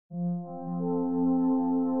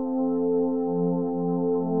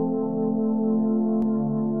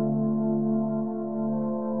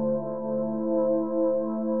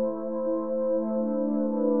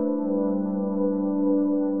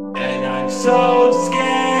so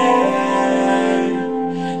scared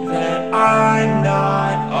that I'm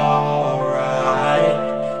not alright.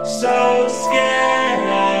 So scared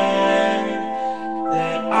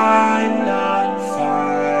that I'm not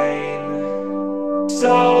fine.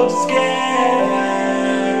 So scared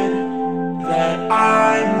that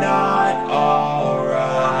I'm not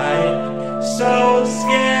alright. So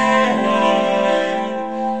scared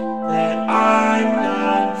that I'm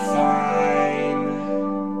not fine.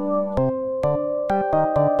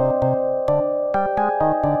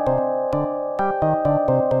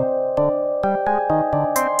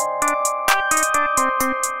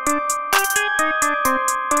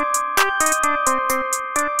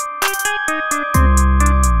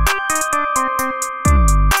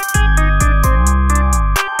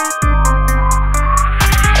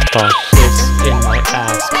 Fuck, piss in my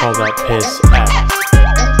ass, call that piss ass.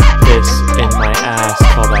 Piss in my ass,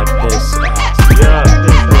 call that piss ass. Yeah,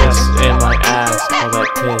 piss in my ass, call that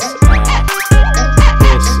piss ass.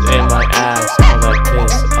 Piss in my ass, call that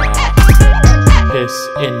piss ass. Piss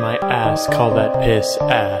in my ass, call that piss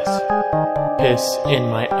ass. Piss in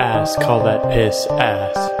my ass, call that piss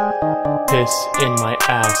ass. Piss in my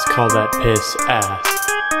ass, call that piss ass.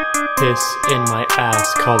 Piss in my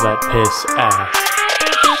ass, call that piss ass.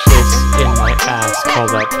 Piss in my ass, call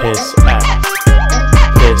that piss ass.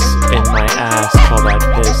 Piss in my ass, call that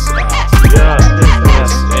piss ass. Yeah,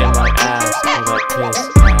 piss in my ass, call that piss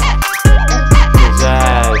ass. Piss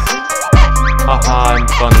ass. Haha, I'm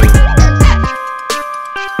funny.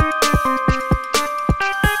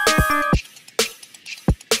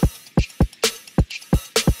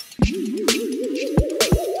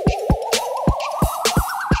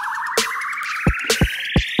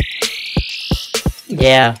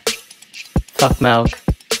 Yeah. Fuck milk.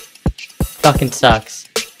 Fucking sucks.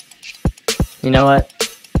 You know what?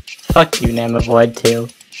 Fuck you, Namavoid, too.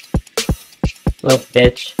 Little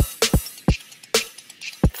bitch.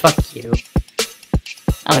 Fuck you.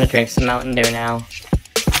 I'm gonna drink some Mountain Dew now.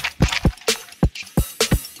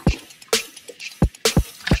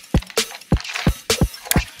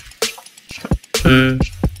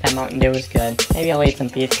 That Mountain Dew was good. Maybe I'll eat some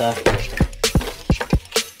pizza.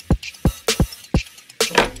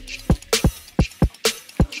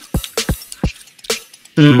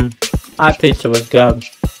 That pizza was good.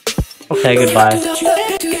 Okay, goodbye.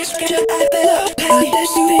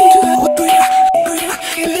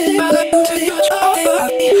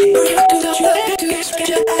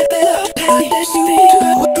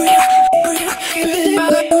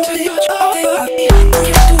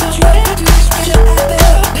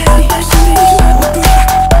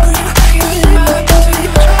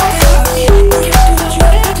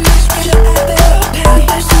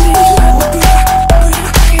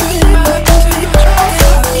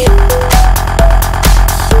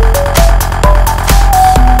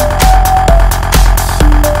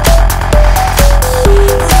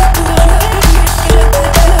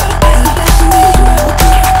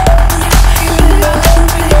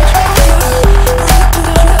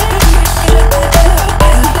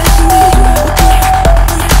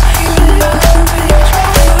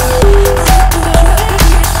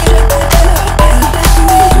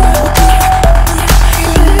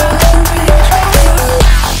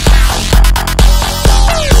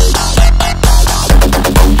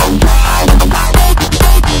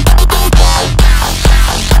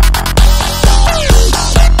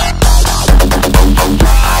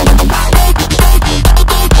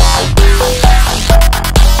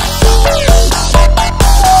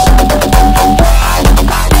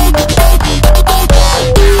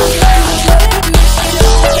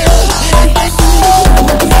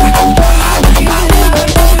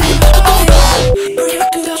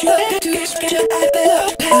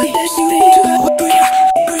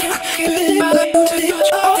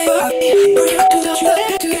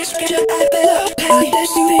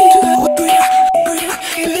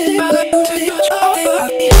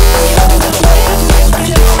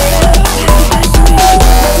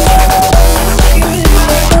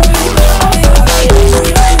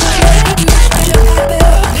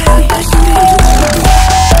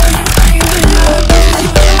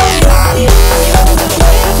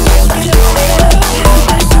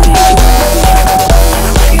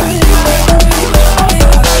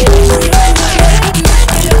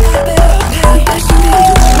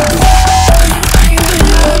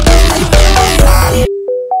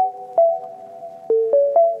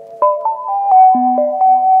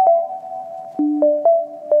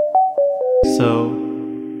 So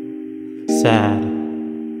sad.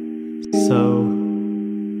 So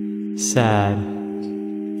sad.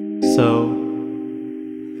 So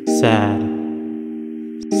sad.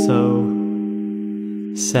 So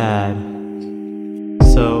sad,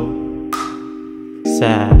 so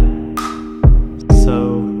sad, so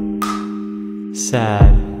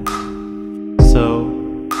sad, so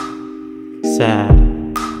sad,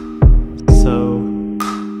 so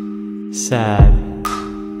sad,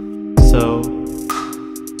 so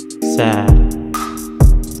sad,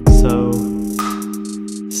 so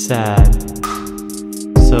sad,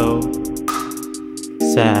 so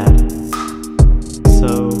sad,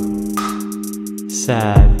 so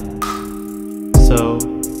sad, so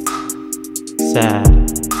sad,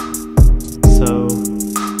 so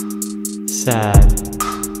sad,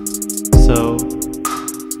 so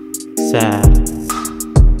sad,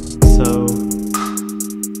 so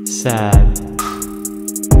sad.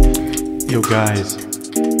 Yo guys,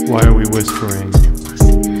 why are we whispering?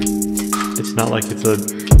 It's not like it's a...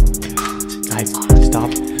 Guys,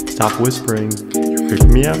 stop whispering. You're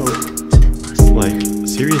creeping me out. Like,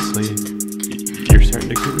 seriously, you're starting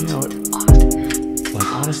to creep me out. Like,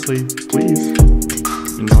 honestly, please.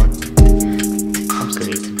 You know what? I'm just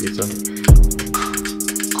gonna eat some pizza.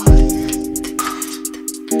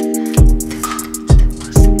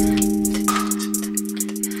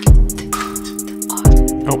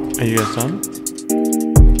 Oh, are you guys done?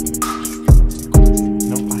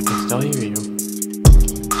 Nope, I can still hear you.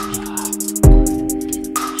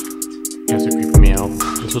 You guys are creeping me out.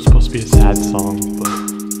 This was supposed to be a sad song, but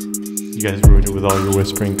you guys ruined it with all your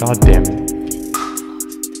whispering. God damn it.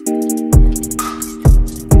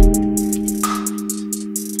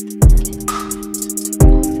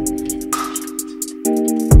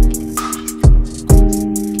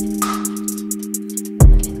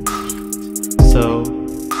 So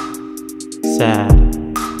sad,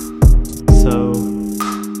 so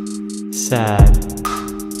sad,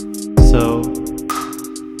 so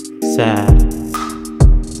sad,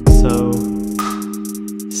 so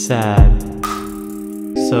sad,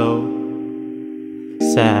 so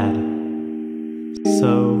sad,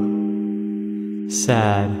 so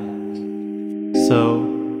sad, so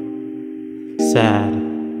sad,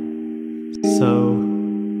 so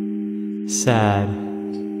sad.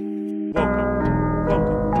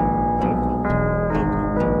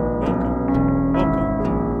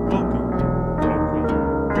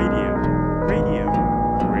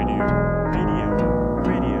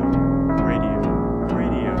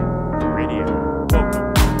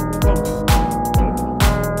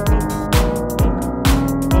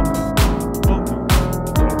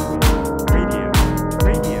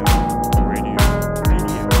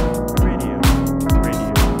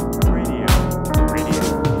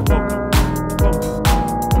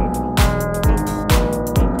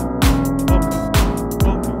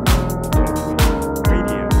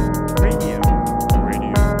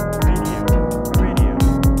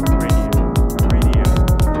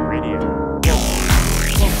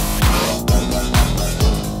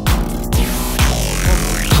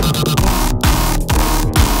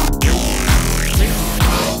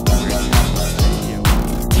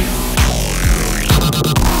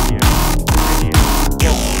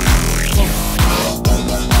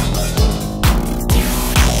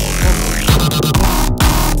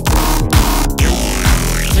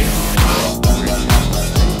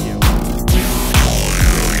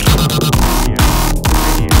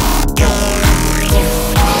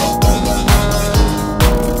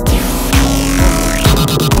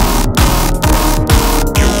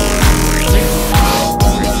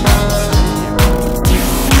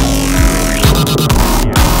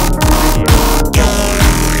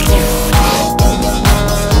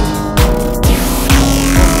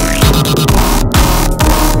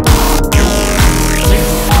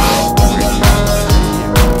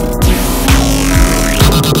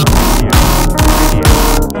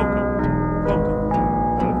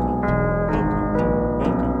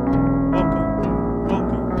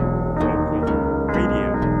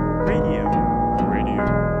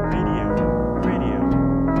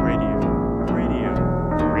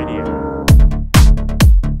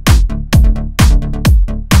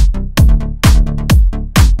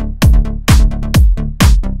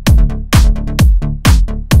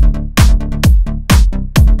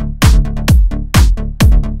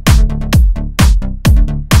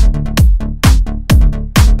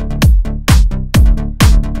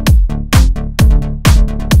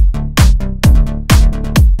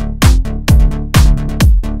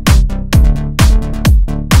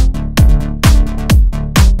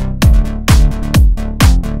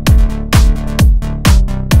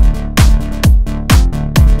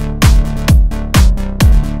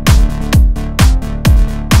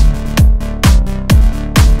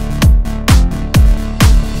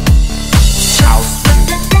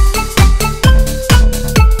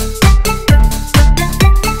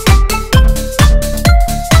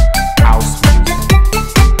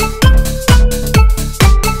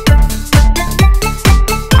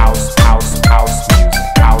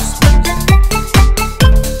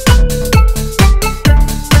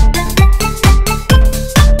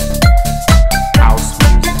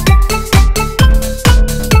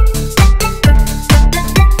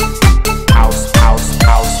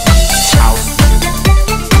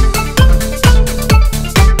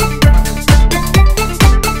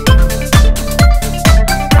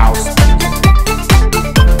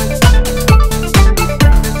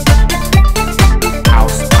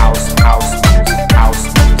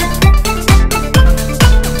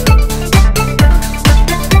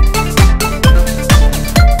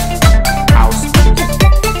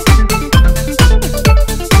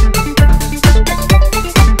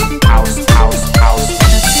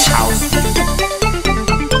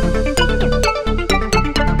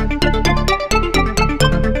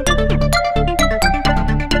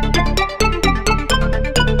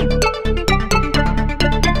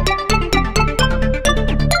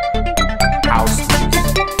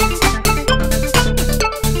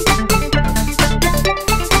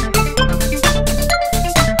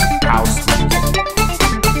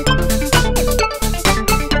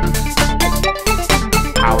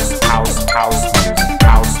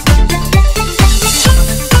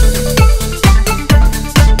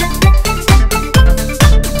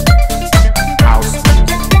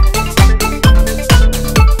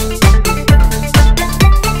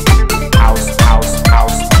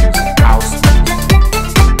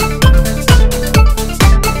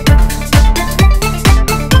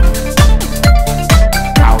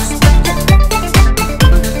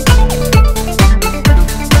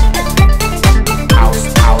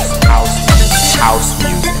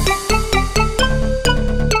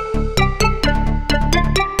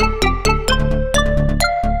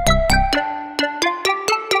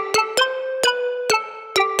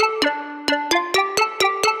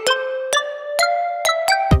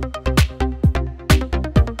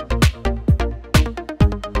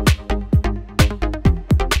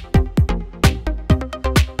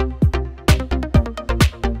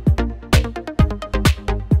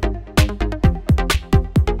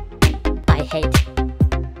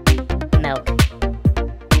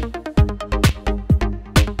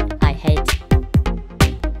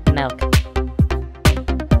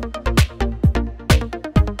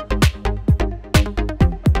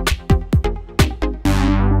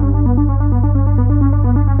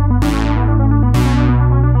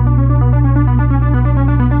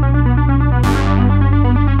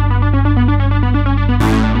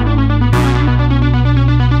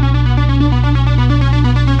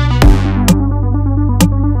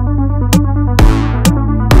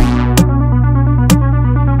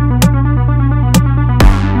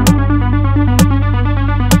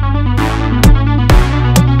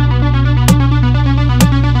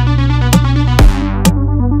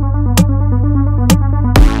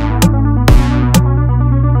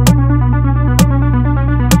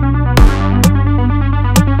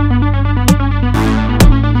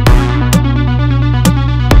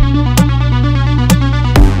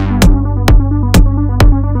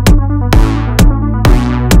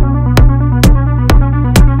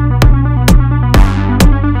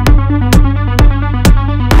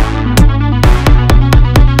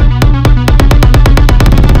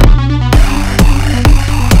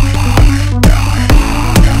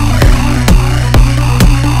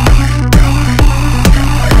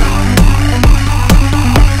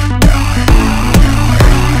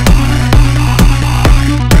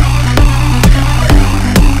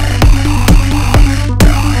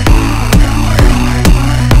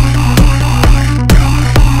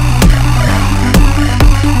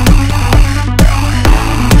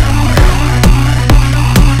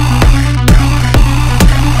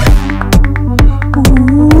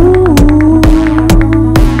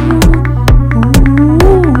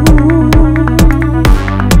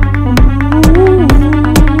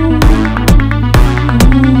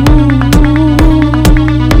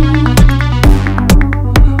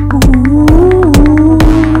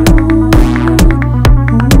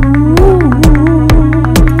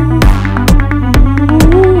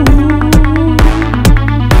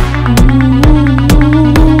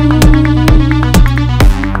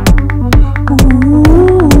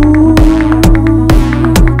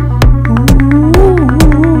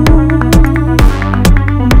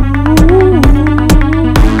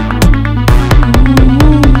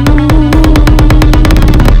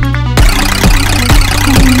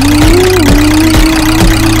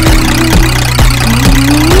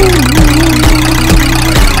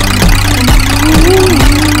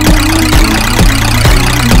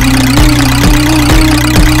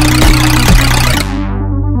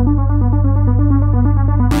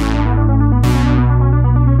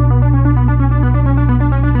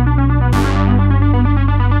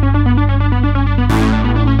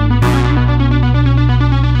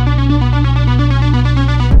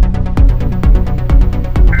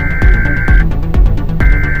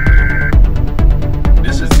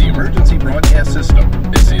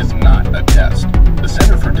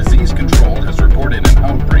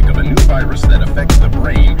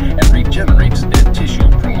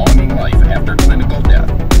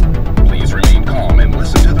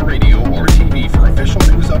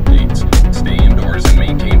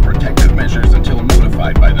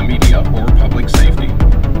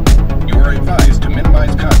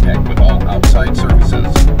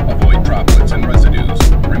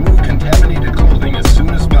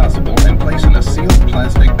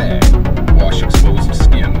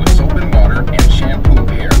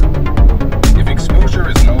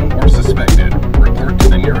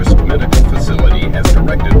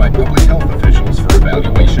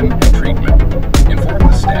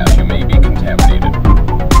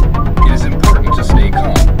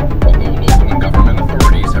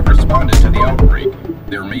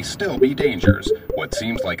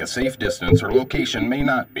 seems like a safe distance or location may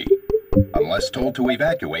not be. Unless told to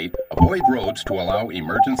evacuate, avoid roads to allow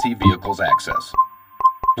emergency vehicles access.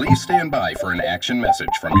 Please stand by for an action message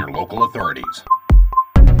from your local authorities.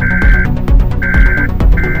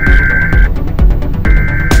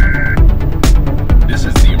 This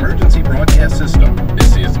is the emergency broadcast system.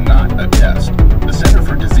 This is not a test. The Center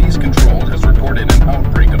for Disease Control has reported an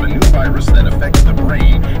outbreak of a new virus that affects the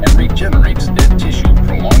brain and regenerates dead tissue,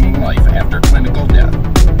 prolonging life after clinical death.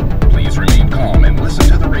 Please remain calm and listen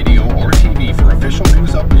to the radio or TV for official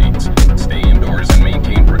news updates. Stay indoors and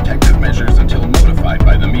maintain protective measures until notified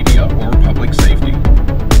by the media or public safety.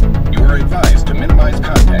 You are advised to minimize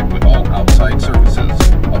contact with all outside surfaces,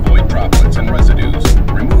 avoid droplets and residues,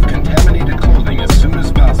 remove contaminated clothing as soon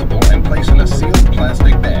as possible and place in a sealed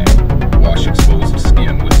plastic bag. Wash exposed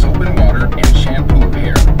skin with soap and water and shampoo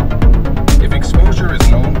hair. If exposure is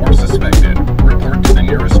known or suspected, report to the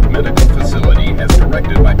nearest medical facility as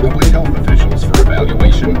directed by public health officials for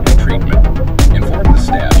evaluation and treatment. Inform the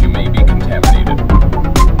staff you may be contaminated.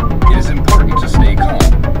 It is important to stay calm.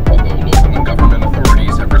 Although local and government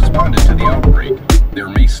authorities have responded to the outbreak, there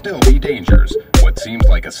may still be dangers. What seems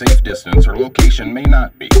like a safe distance or location may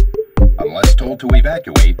not be. Unless told to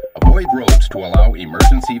evacuate, avoid roads to allow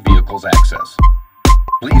emergency vehicles access.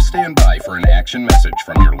 Please stand by for an action message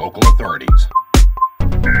from your local authorities.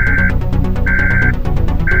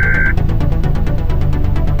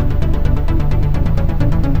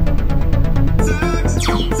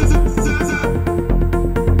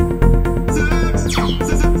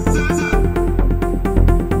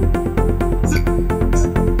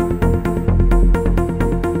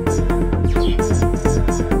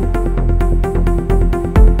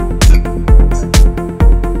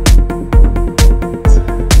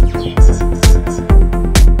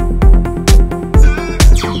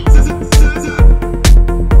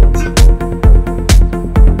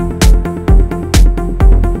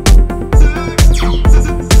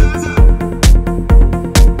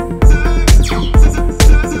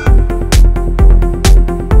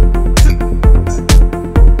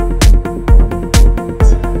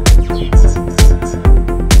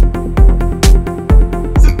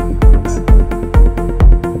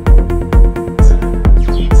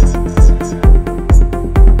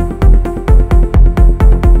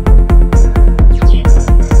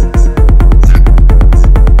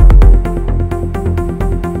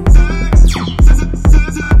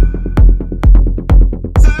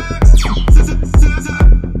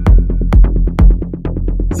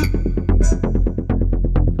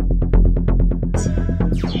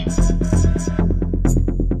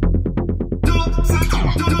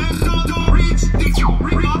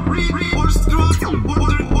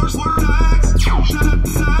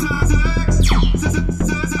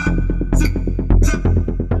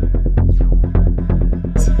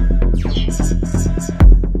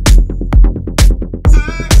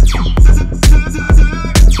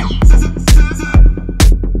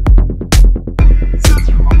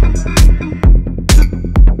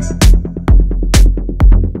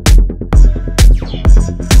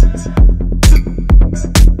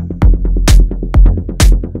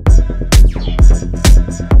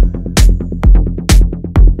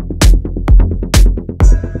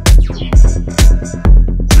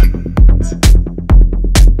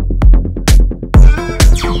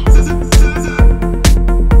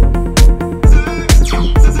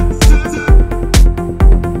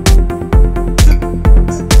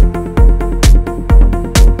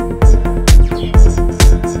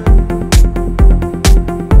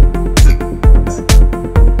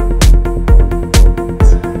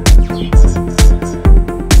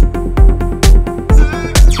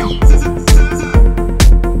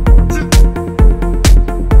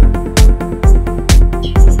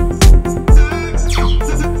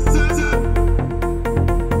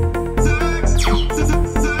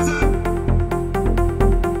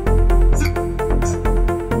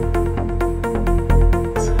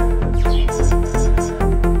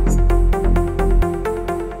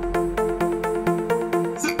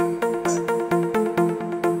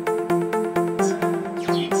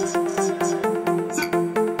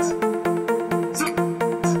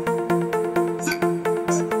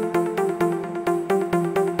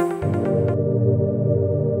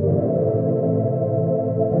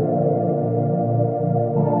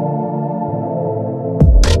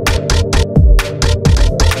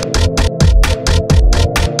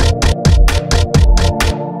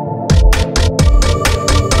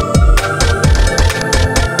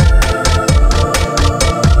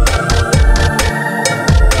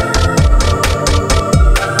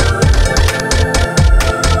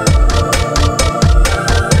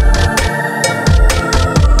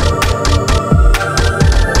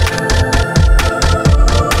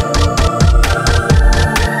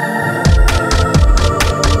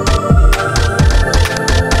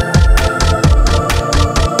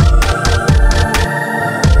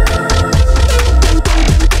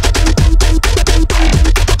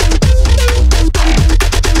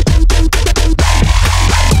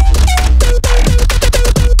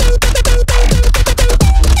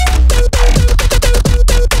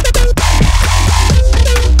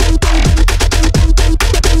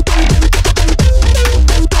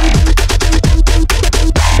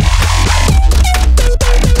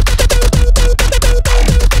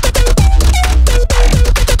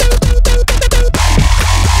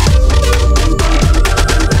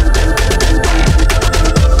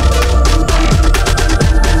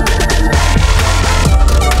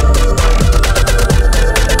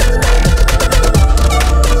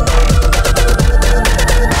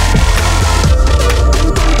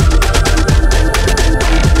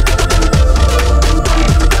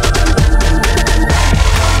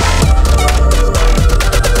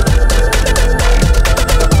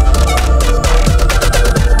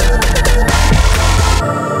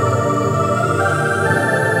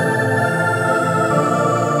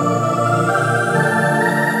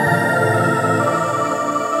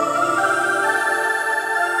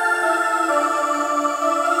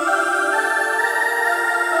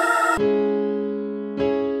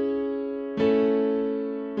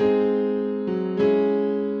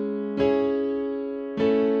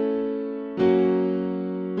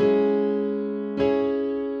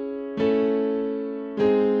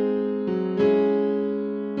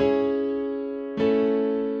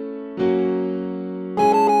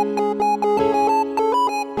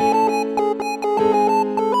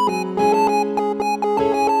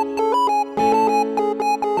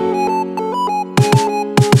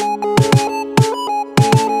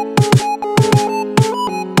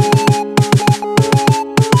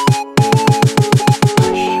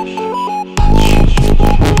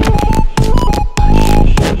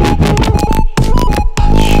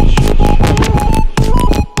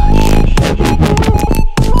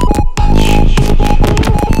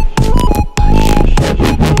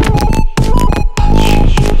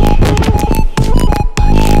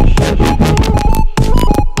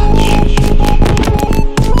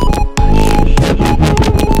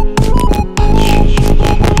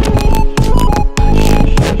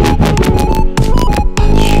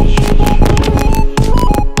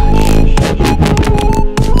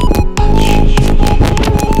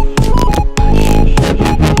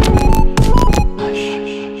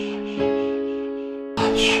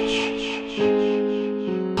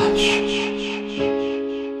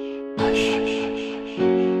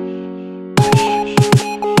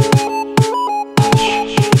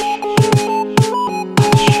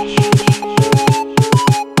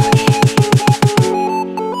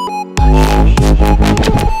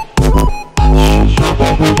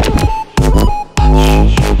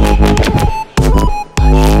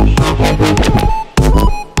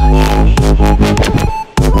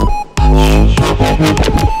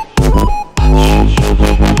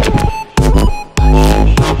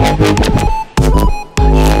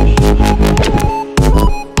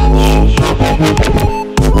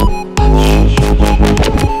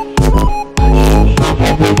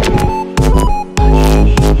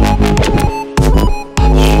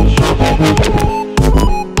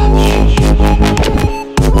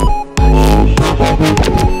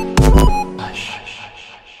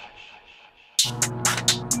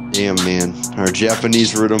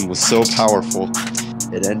 Japanese rhythm was so powerful,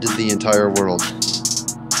 it ended the entire world.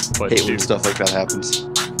 But Hate when stuff like that happens.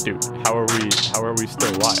 dude, how are we still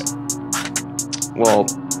alive? Well,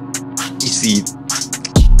 you see,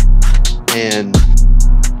 and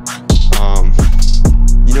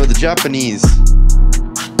you know, the Japanese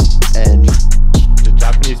and Did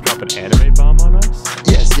Japanese drop an anime bomb on us?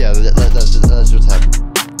 yes, yeah, that's what's happened.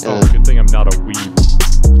 Oh, good thing I'm not a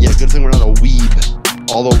weeb. Yeah, good thing we're not a weeb.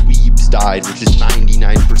 All the weebs died, which is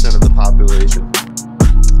 99% of the population.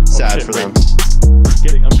 Sad shit, for wait. them.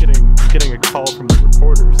 I'm getting a call from the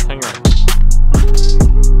reporters. Hang on.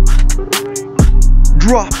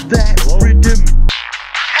 Drop that Hello? rhythm.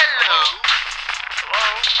 Hello? Hello?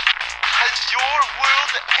 Has your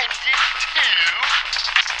world ended too?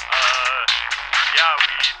 Yeah,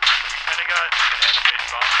 we kinda got an anime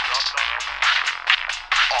bomb dropped on us.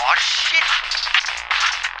 Aw, shit!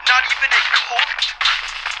 Not even a cult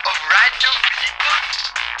of random people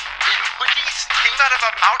in hoodies came out of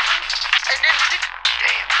a mountain and ended it?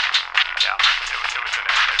 Damn. Yeah, it was an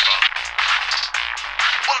anime bomb.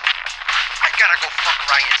 Well, I gotta go fuck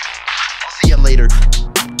Ryan. I'll see you later.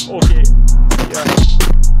 Okay. Yeah.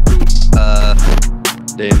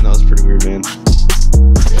 Damn, that was pretty weird, man.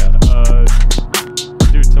 Yeah.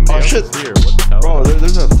 Dude, somebody Oh, else shit. is here. What the hell? Bro,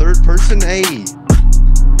 there's a third person. Hey,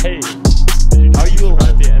 Hey. Did How you survive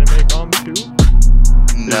alive? the anime bomb too?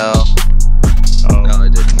 No. Oh. No, I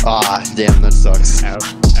didn't. ah, damn, that sucks. F.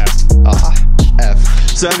 F.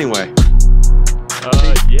 So anyway,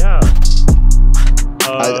 Yeah.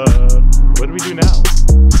 What do we do now?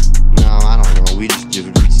 no, I don't know. We just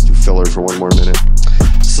do filler for one more minute.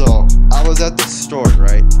 So I was at the store,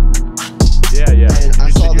 right? Yeah. And I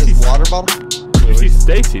saw Did you this see- water bottle. Did you see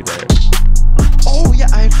Stacy there? Oh yeah,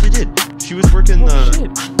 I actually did. She was working Oh,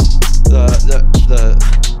 shit.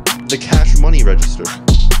 the cash money register.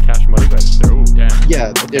 Cash money register. Oh, damn.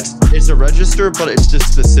 Yeah, it's a register, but it's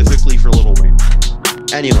just specifically for Lil Wayne.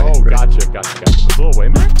 Anyway. Oh, right. gotcha. Was Lil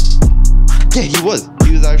Wayne there? Yeah, he was.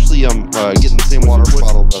 He was actually getting the same water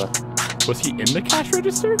bottle, but Was he in the cash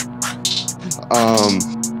register?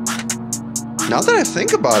 now that I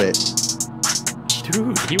think about it,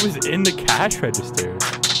 Dude, he was in the cash register.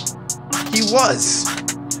 he was.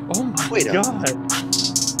 Oh my Wait a god.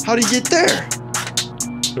 How'd he get there?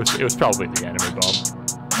 It was probably the anime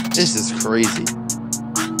bomb. This is crazy.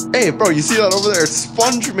 Hey, bro, you see that over there? It's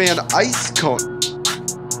Sponge Man ice cone.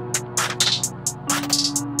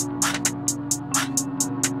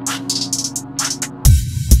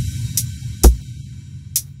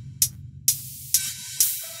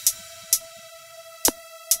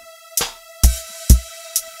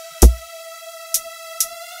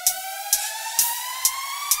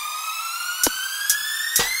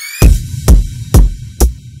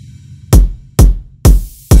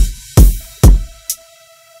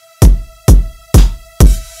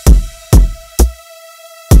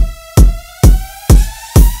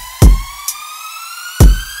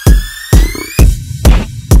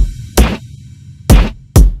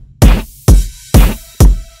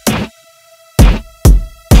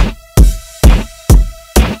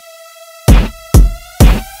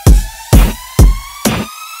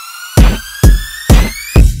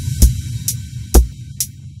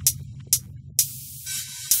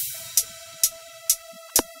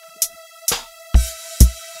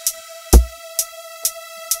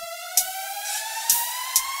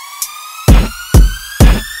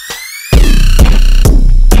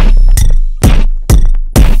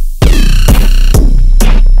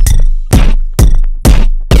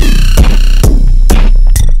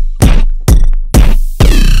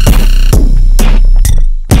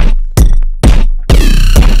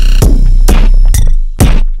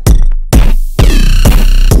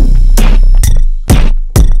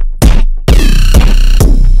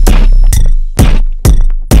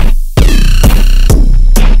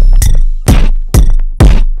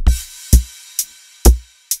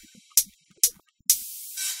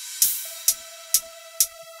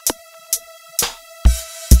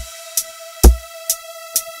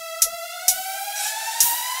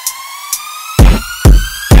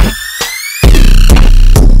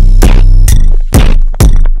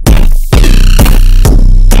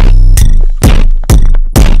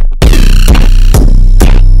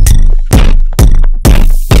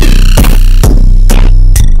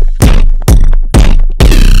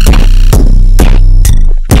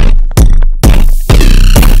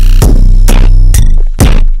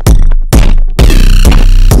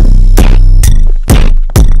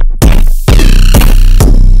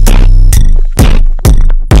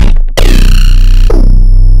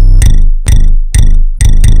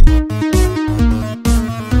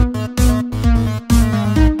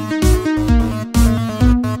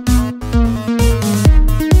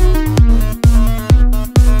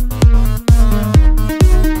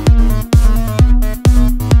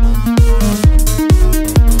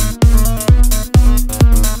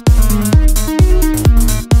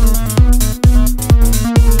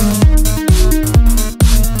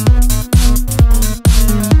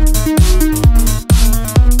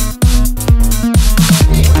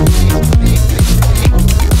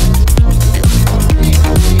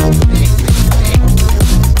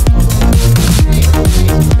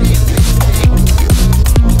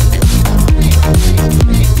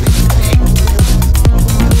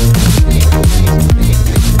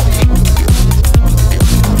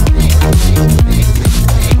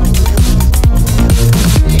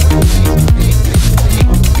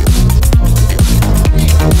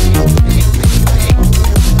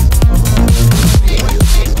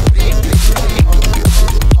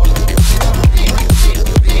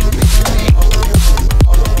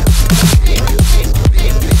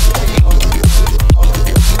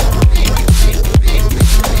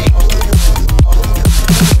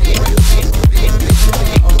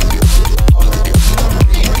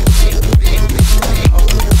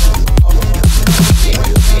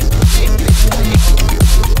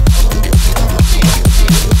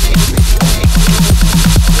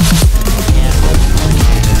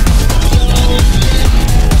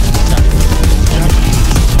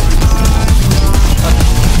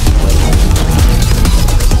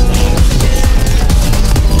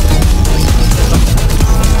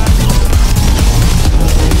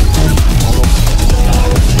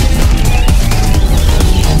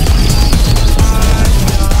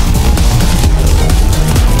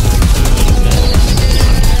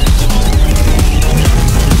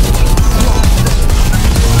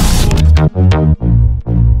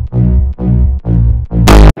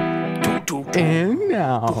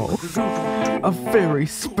 very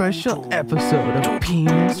special episode of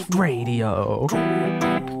Penis Radio.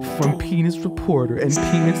 From Penis Reporter and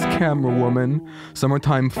Penis Camerawoman.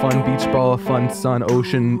 Summertime fun, beach ball, fun, sun,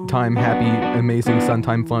 ocean time, happy, amazing sun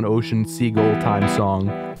time, fun, ocean, seagull time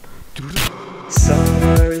song.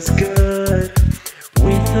 Summer is good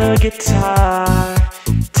with a guitar.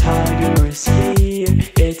 Tiger is here,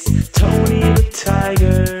 it's Tony the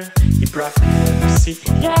Tiger. He brought Pepsi,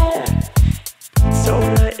 yeah.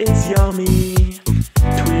 Soda is yummy.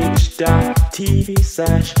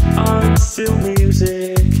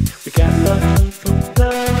 Twitch.tv/onsilmusic. We got Lucky from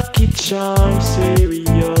Lucky Charms.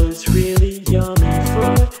 Cereal is really yummy.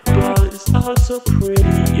 Football is also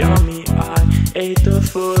pretty yummy. I ate the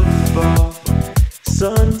football.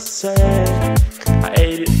 Sunset, I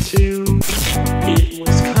ate it too. It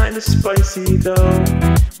was kinda spicy though.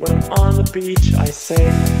 When I'm on the beach I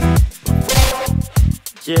say,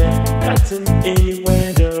 yeah, that's an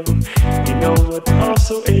innuendo. You know what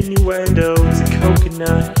also innuendo is a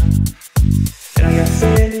coconut. And I got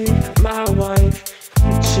Sandy, my wife,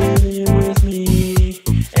 chilling with me.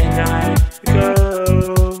 And I go,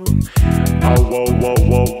 oh, whoa, whoa,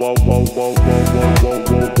 whoa, whoa, whoa, whoa, whoa, whoa, whoa,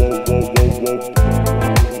 whoa, whoa, whoa, whoa.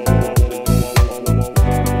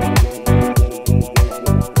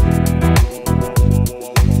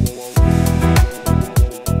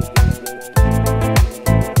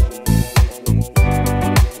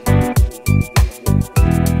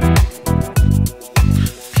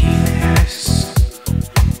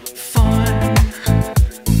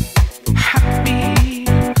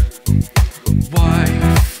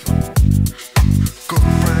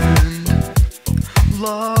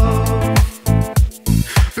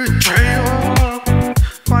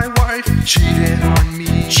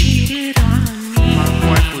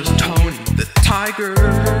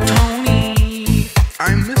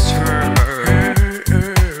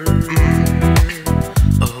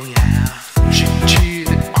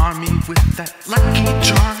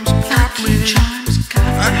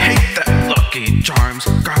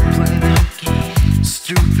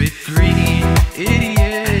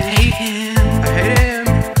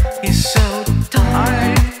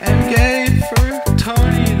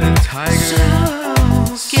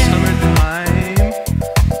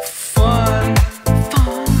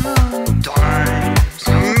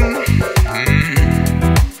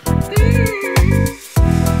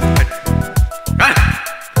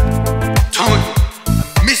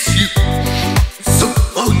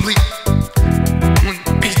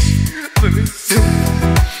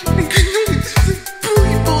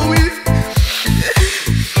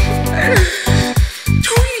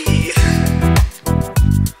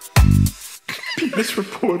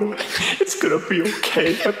 Reporter, it's gonna be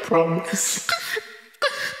okay, I promise.